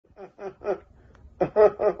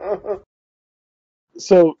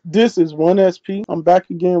So this is 1SP. I'm back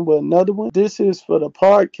again with another one. This is for the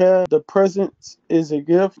podcast. The presence is a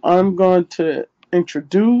gift. I'm going to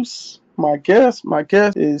introduce my guest. My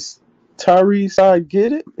guest is Tyrese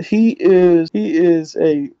Ty-Get It. He is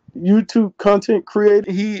a YouTube content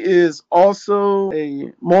creator. He is also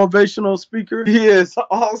a motivational speaker. He is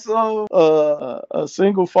also a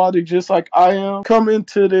single father, just like I am. Come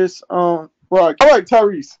into this rock. All right,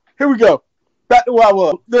 Tyrese. Here we go. Back to where I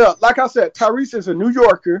was. Yeah, like I said, Tyrese is a New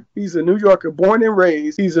Yorker. He's a New Yorker, born and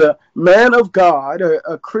raised. He's a man of God,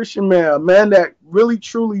 a Christian man, a man that really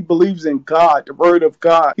truly believes in God, the Word of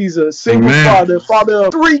God. He's a single father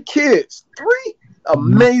of 3 kids, 3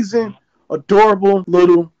 amazing, adorable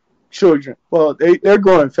little children. Well, they're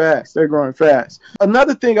growing fast. They're growing fast.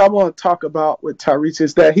 Another thing I want to talk about with Tyrese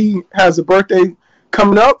is that he has a birthday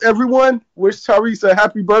coming up. Everyone, wish Tyrese a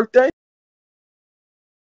happy birthday.